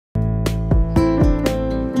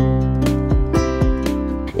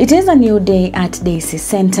It is a new day at Daisy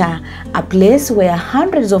Center, a place where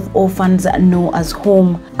hundreds of orphans know as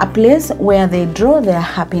home, a place where they draw their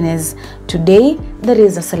happiness. Today, there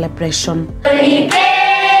is a celebration.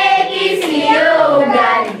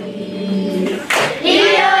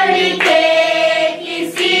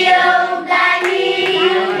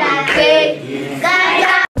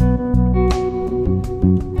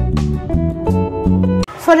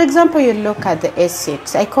 For example, you look at the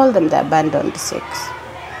A6, I call them the abandoned 6.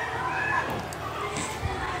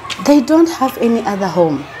 They don't have any other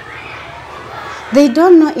home. They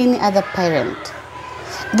don't know any other parent.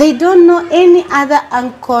 They don't know any other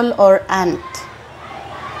uncle or aunt.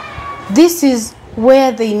 This is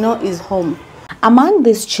where they know is home. Among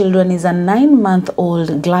these children is a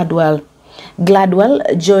 9-month-old Gladwell.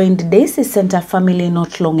 Gladwell joined Daisy Center family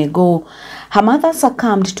not long ago. Her mother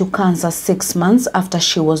succumbed to cancer 6 months after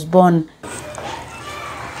she was born.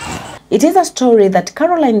 It is a story that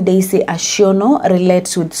Caroline Daisy Ashiono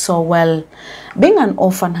relates with so well. Being an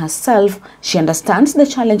orphan herself, she understands the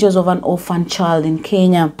challenges of an orphan child in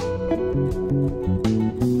Kenya.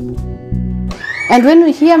 And when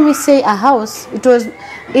we hear me say a house, it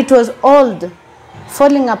was old,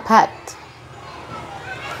 falling apart.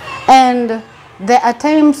 And there are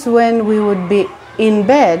times when we would be in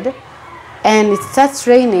bed and it starts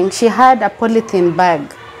raining. She had a polythene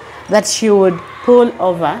bag that she would pull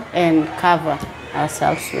over and cover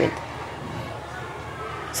ourselves with,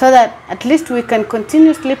 so that at least we can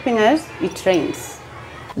continue sleeping as it rains.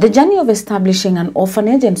 The journey of establishing an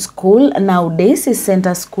orphanage and school, now Daisy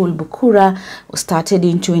Center School Bukura, started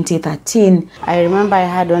in 2013. I remember I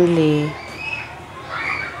had only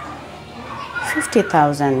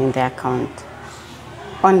 50,000 in the account,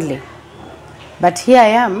 only. But here I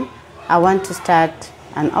am, I want to start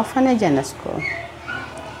an orphanage and a school.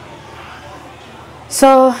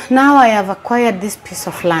 So now I have acquired this piece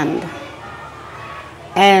of land.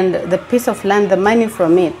 And the piece of land, the money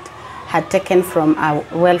from it, had taken from our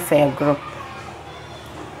welfare group.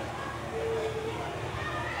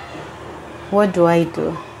 What do I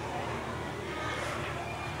do?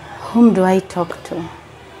 Whom do I talk to?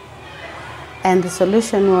 And the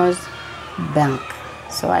solution was bank.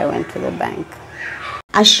 So I went to the bank.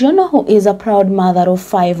 Ashiono, who is a proud mother of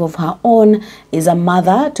 5 of her own, is a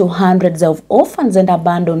mother to hundreds of orphans and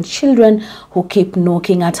abandoned children who keep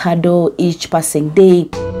knocking at her door each passing day.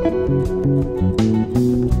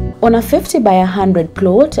 On a 50 by 100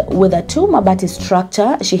 plot with a 2-mabati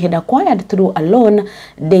structure she had acquired through a loan,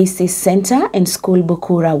 Daisy Center and School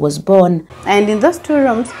Bukura was born. And in those 2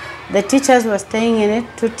 rooms, the teachers were staying in it,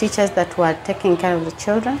 2 teachers that were taking care of the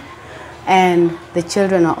children, and the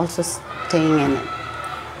children are also staying in it.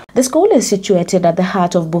 The school is situated at the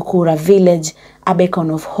heart of Bukura village, a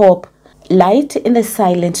beacon of hope, light in the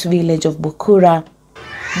silent village of Bukura.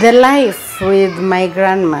 The life with my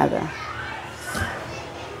grandmother.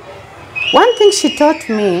 One thing she taught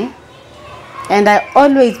me, and I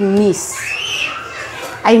always miss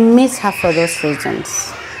her for those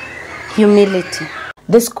reasons: humility.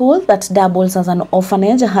 The school that doubles as an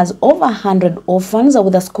orphanage has over 100 orphans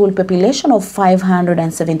with a school population of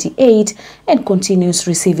 578 and continues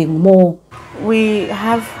receiving more. We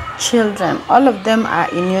have children, all of them are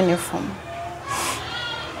in uniform.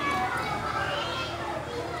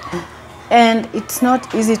 And it's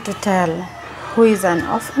not easy to tell who is an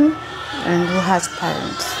orphan and who has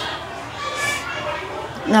parents.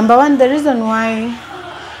 Number one, the reason why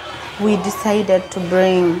we decided to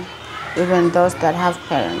bring even those that have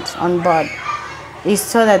parents on board is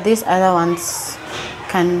so that these other ones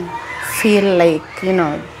can feel like,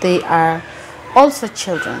 they are also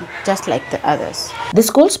children, just like the others. The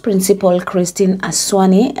school's principal, Christine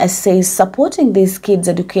Aswani, says supporting these kids'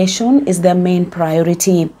 education is their main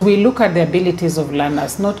priority. We look at the abilities of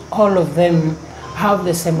learners. Not all of them have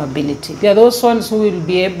the same ability. There are those ones who will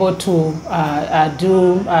be able to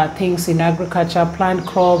do things in agriculture, plant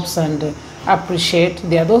crops and appreciate.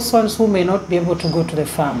 There are those ones who may not be able to go to the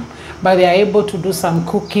farm, but they are able to do some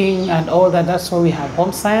cooking and all that. That's why we have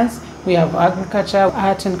home science, we have agriculture,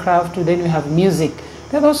 art and craft, then we have music.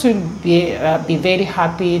 There are those who will be very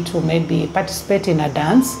happy to maybe participate in a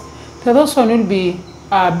dance. There are those who will be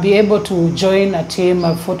able to join a team,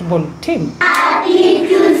 a football team. Happy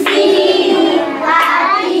to see you,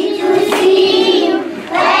 happy to see you.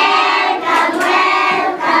 Welcome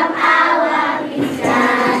our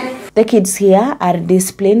return. The kids here are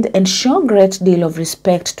disciplined and show a great deal of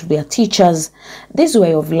respect to their teachers. This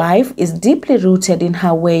way of life is deeply rooted in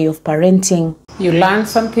her way of parenting. You learn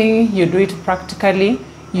something, you do it practically,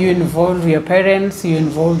 you involve your parents, you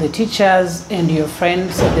involve the teachers and your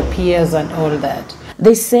friends, the peers and all that.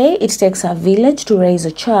 They say it takes a village to raise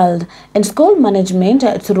a child, and school management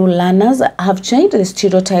through learners have changed the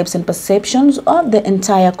stereotypes and perceptions of the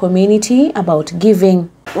entire community about giving.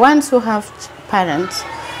 Ones who have parents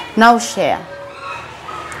now share.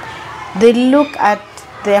 They look at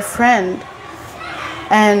their friend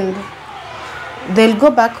and they'll go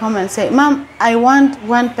back home and say, Mom, I want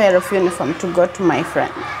one pair of uniform to go to my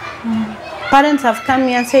friend. Parents have come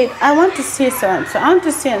here and said, I want to see so-and-so, I want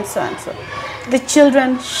to see and so-and-so. The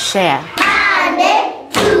children share. Monday,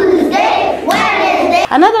 Tuesday, Wednesday.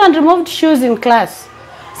 Another one removed shoes in class.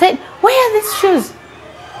 Said, where are these shoes?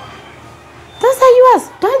 Those are yours.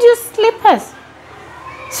 Don't use slippers.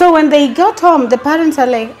 So when they got home, the parents are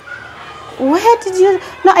like, where did you?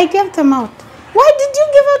 No, I gave them out. Why did you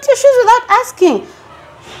give out your shoes without asking?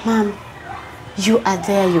 Mom, you are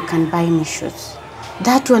there, you can buy me shoes.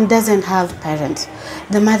 That one doesn't have parents.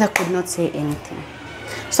 The mother could not say anything.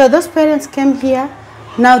 So those parents came here.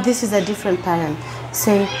 Now this is a different parent.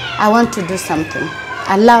 Say, I want to do something.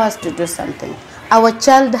 Allow us to do something. Our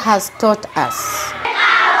child has taught us.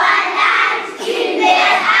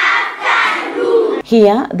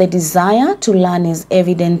 Here, the desire to learn is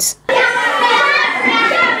evident.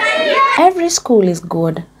 Every school is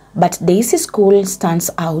good, but Daisy School stands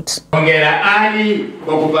out. Hongera Ali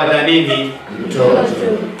kwa kupata nini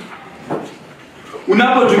mtoto.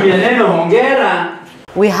 Unapotumia neno hongera.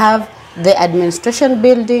 We have the administration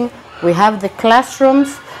building, we have the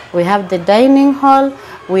classrooms, we have the dining hall,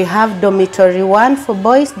 we have dormitory 1 for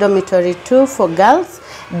boys, dormitory 2 for girls.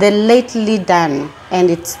 They're lately done and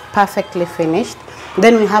it's perfectly finished.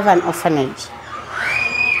 Then we have an orphanage.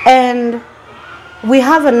 And we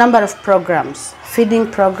have a number of programs,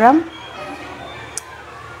 feeding program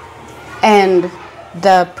and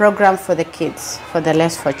the program for the kids, for the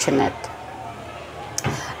less fortunate.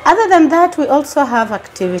 Other than that, we also have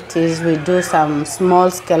activities. We do some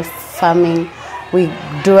small-scale farming. We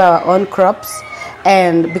do our own crops.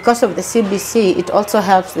 And because of the CBC, it also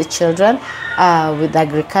helps the children with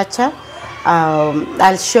agriculture.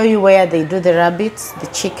 I'll show you where they do the rabbits, the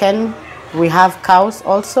chicken. We have cows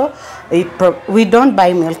also. We don't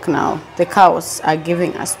buy milk now. The cows are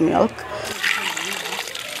giving us milk.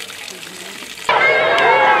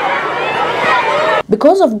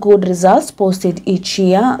 Because of good results posted each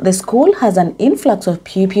year, the school has an influx of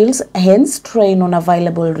pupils, hence train on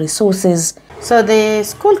available resources. So the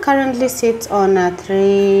school currently sits on a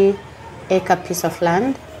 3-acre piece of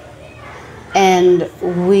land, and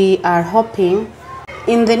we are hoping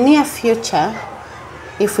in the near future,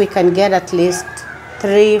 if we can get at least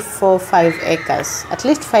 3, 4, 5 acres, at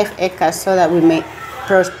least 5 acres, so that we may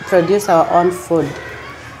produce our own food,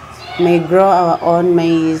 may grow our own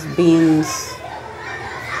maize, beans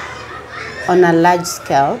on a large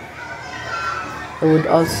scale, we would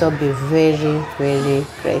also be very, very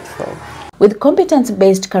grateful. With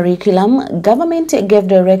competence-based curriculum, government gave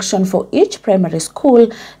direction for each primary school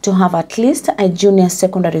to have at least a junior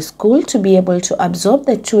secondary school to be able to absorb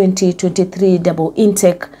the 2023 double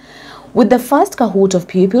intake. With the first cohort of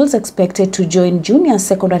pupils expected to join junior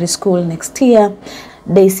secondary school next year,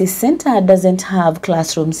 Daisy Center doesn't have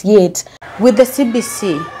classrooms yet. With the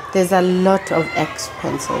CBC, there's a lot of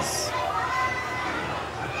expenses.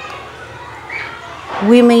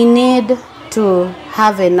 We may need to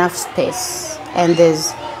have enough space, and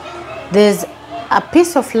there's a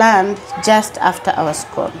piece of land just after our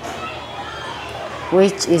school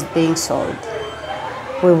which is being sold.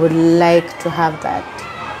 We would like to have that.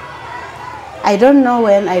 I don't know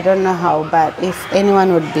when, I don't know how, but if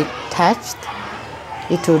anyone would be touched,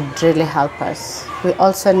 it would really help us. We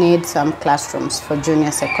also need some classrooms for junior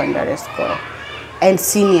secondary school and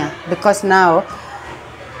senior, because now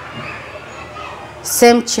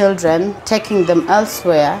same children, taking them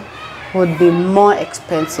elsewhere would be more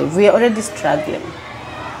expensive. We are already struggling.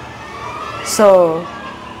 So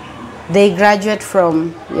they graduate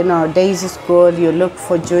from, Daisy School, you look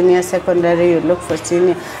for junior secondary, you look for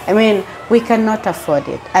senior. I mean, we cannot afford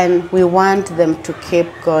it, and we want them to keep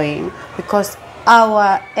going, because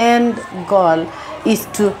our end goal is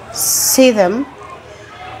to see them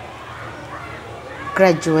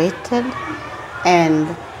graduated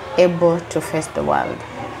and able to face the world.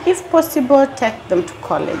 If possible, take them to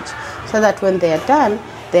college so that when they are done,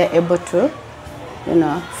 they are able to,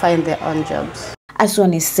 find their own jobs.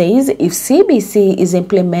 Aswani says if CBC is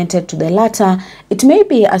implemented to the latter, it may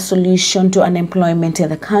be a solution to unemployment in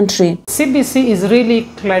the country. CBC is really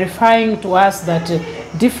clarifying to us that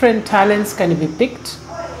different talents can be picked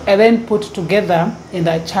and then put together, and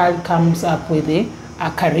that child comes up with a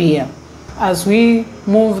career. As we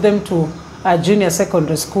move them to a junior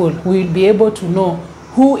secondary school, we will be able to know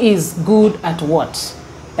who is good at what.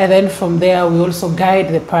 And then from there, we also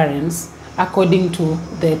guide the parents according to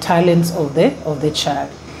the talents of the child.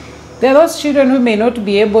 There are those children who may not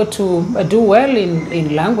be able to do well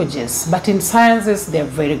in languages, but in sciences, they're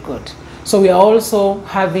very good. So we are also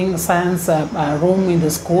having science room in the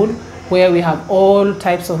school where we have all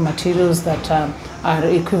types of materials that are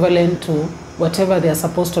equivalent to whatever they are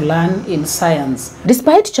supposed to learn in science.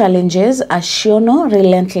 Despite challenges, Ashiono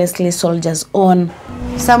relentlessly soldiers on.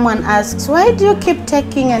 Someone asks, why do you keep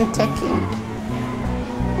taking and taking?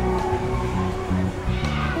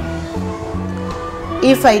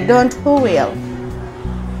 If I don't, who will?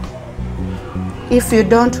 If you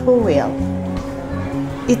don't, who will?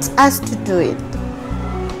 It's us to do it.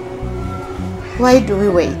 Why do we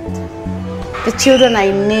wait? The children are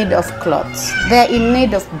in need of clothes. They're in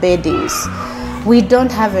need of beddings. We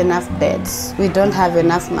don't have enough beds. We don't have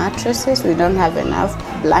enough mattresses. We don't have enough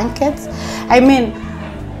blankets. I mean,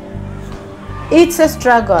 it's a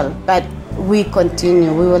struggle, but we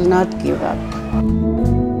continue. We will not give up.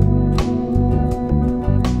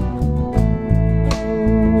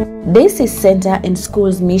 Daisy's Center in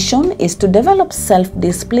School's mission is to develop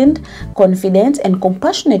self-disciplined, confident and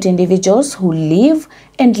compassionate individuals who live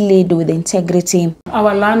and lead with integrity.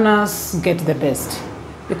 Our learners get the best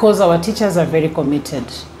because our teachers are very committed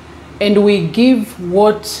and we give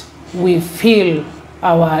what we feel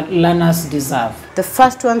our learners deserve. The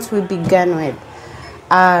first ones we began with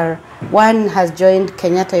are, one has joined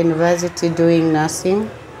Kenyatta University doing nursing,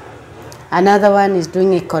 another one is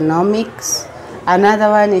doing economics, another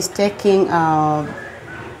one is taking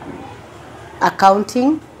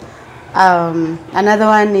accounting, another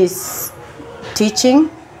one is teaching.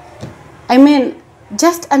 I mean,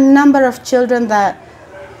 just a number of children that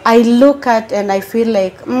I look at and I feel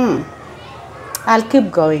like, I'll keep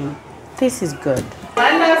going. This is good.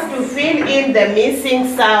 I want us to fill in the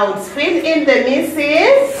missing sounds. Fill in the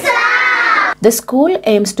missing sounds. The school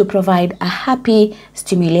aims to provide a happy,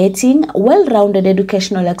 stimulating, well-rounded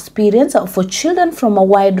educational experience for children from a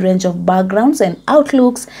wide range of backgrounds and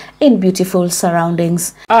outlooks in beautiful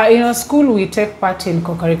surroundings. In our school, we take part in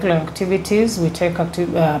co-curricular activities. We take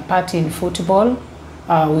part in football.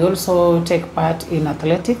 We also take part in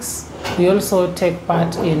athletics. We also take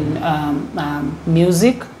part in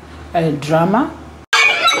music, drama.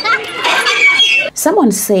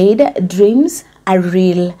 Someone said dreams are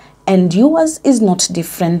real and yours is not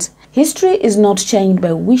different. History is not changed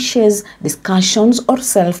by wishes, discussions or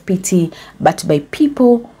self-pity, but by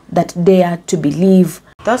people that dare to believe.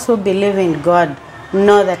 Those who believe in God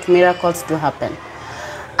know that miracles do happen.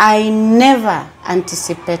 I never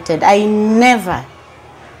anticipated, I never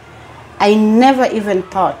even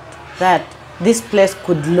thought that this place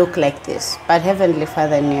could look like this, but Heavenly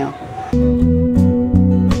Father knew.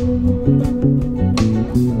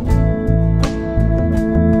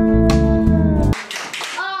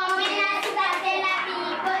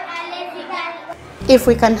 If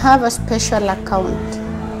we can have a special account,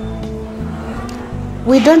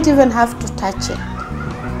 we don't even have to touch it,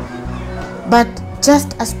 but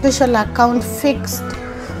just a special account fixed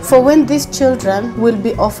for when these children will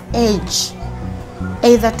be of age,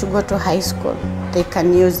 either to go to high school, they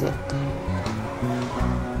can use it.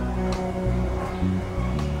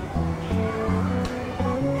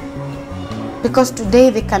 Because today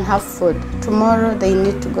they can have food, tomorrow they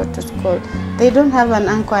need to go to school. They don't have an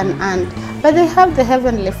uncle and aunt, but they have the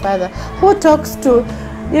Heavenly Father who talks to,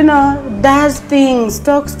 does things,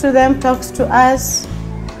 talks to them, talks to us,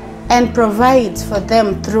 and provides for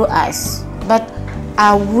them through us. But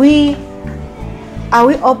are we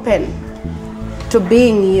open to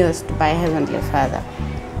being used by Heavenly Father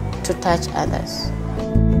to touch others?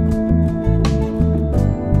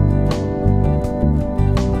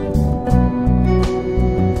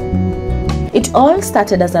 It all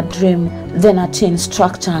started as a dream, then attained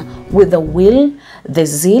structure with the will, the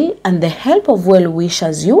zeal, and the help of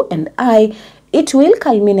well-wishers, you and I. It will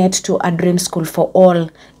culminate to a dream school for all.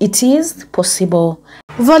 It is possible.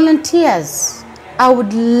 Volunteers, I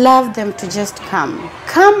would love them to just come.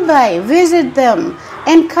 Come by, visit them,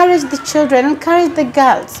 encourage the children, encourage the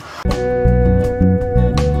girls.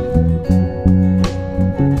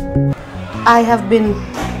 I have been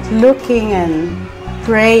looking and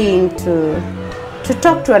praying to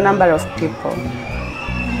talk to a number of people.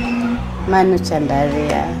 Manu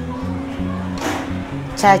Chandaria,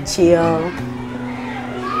 Chachio,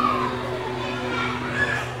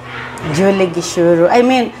 Julie Gishuru. I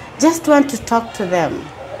mean, just want to talk to them,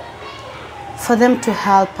 for them to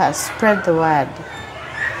help us spread the word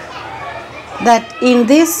that in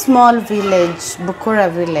this small village, Bukura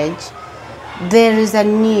village, there is a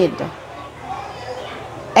need.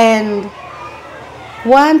 And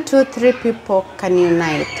 1, 2, 3 people can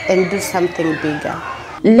unite and do something bigger.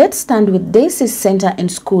 Let's stand with Daisy's Center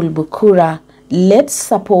and School, Bukura. Let's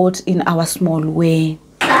support in our small way.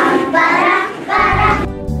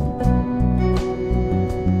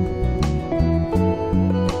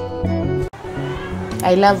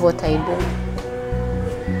 I love what I do.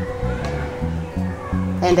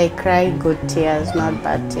 And I cry good tears, not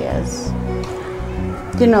bad tears.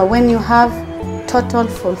 You know, when you have total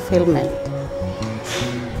fulfillment,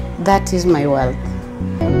 that is my wealth.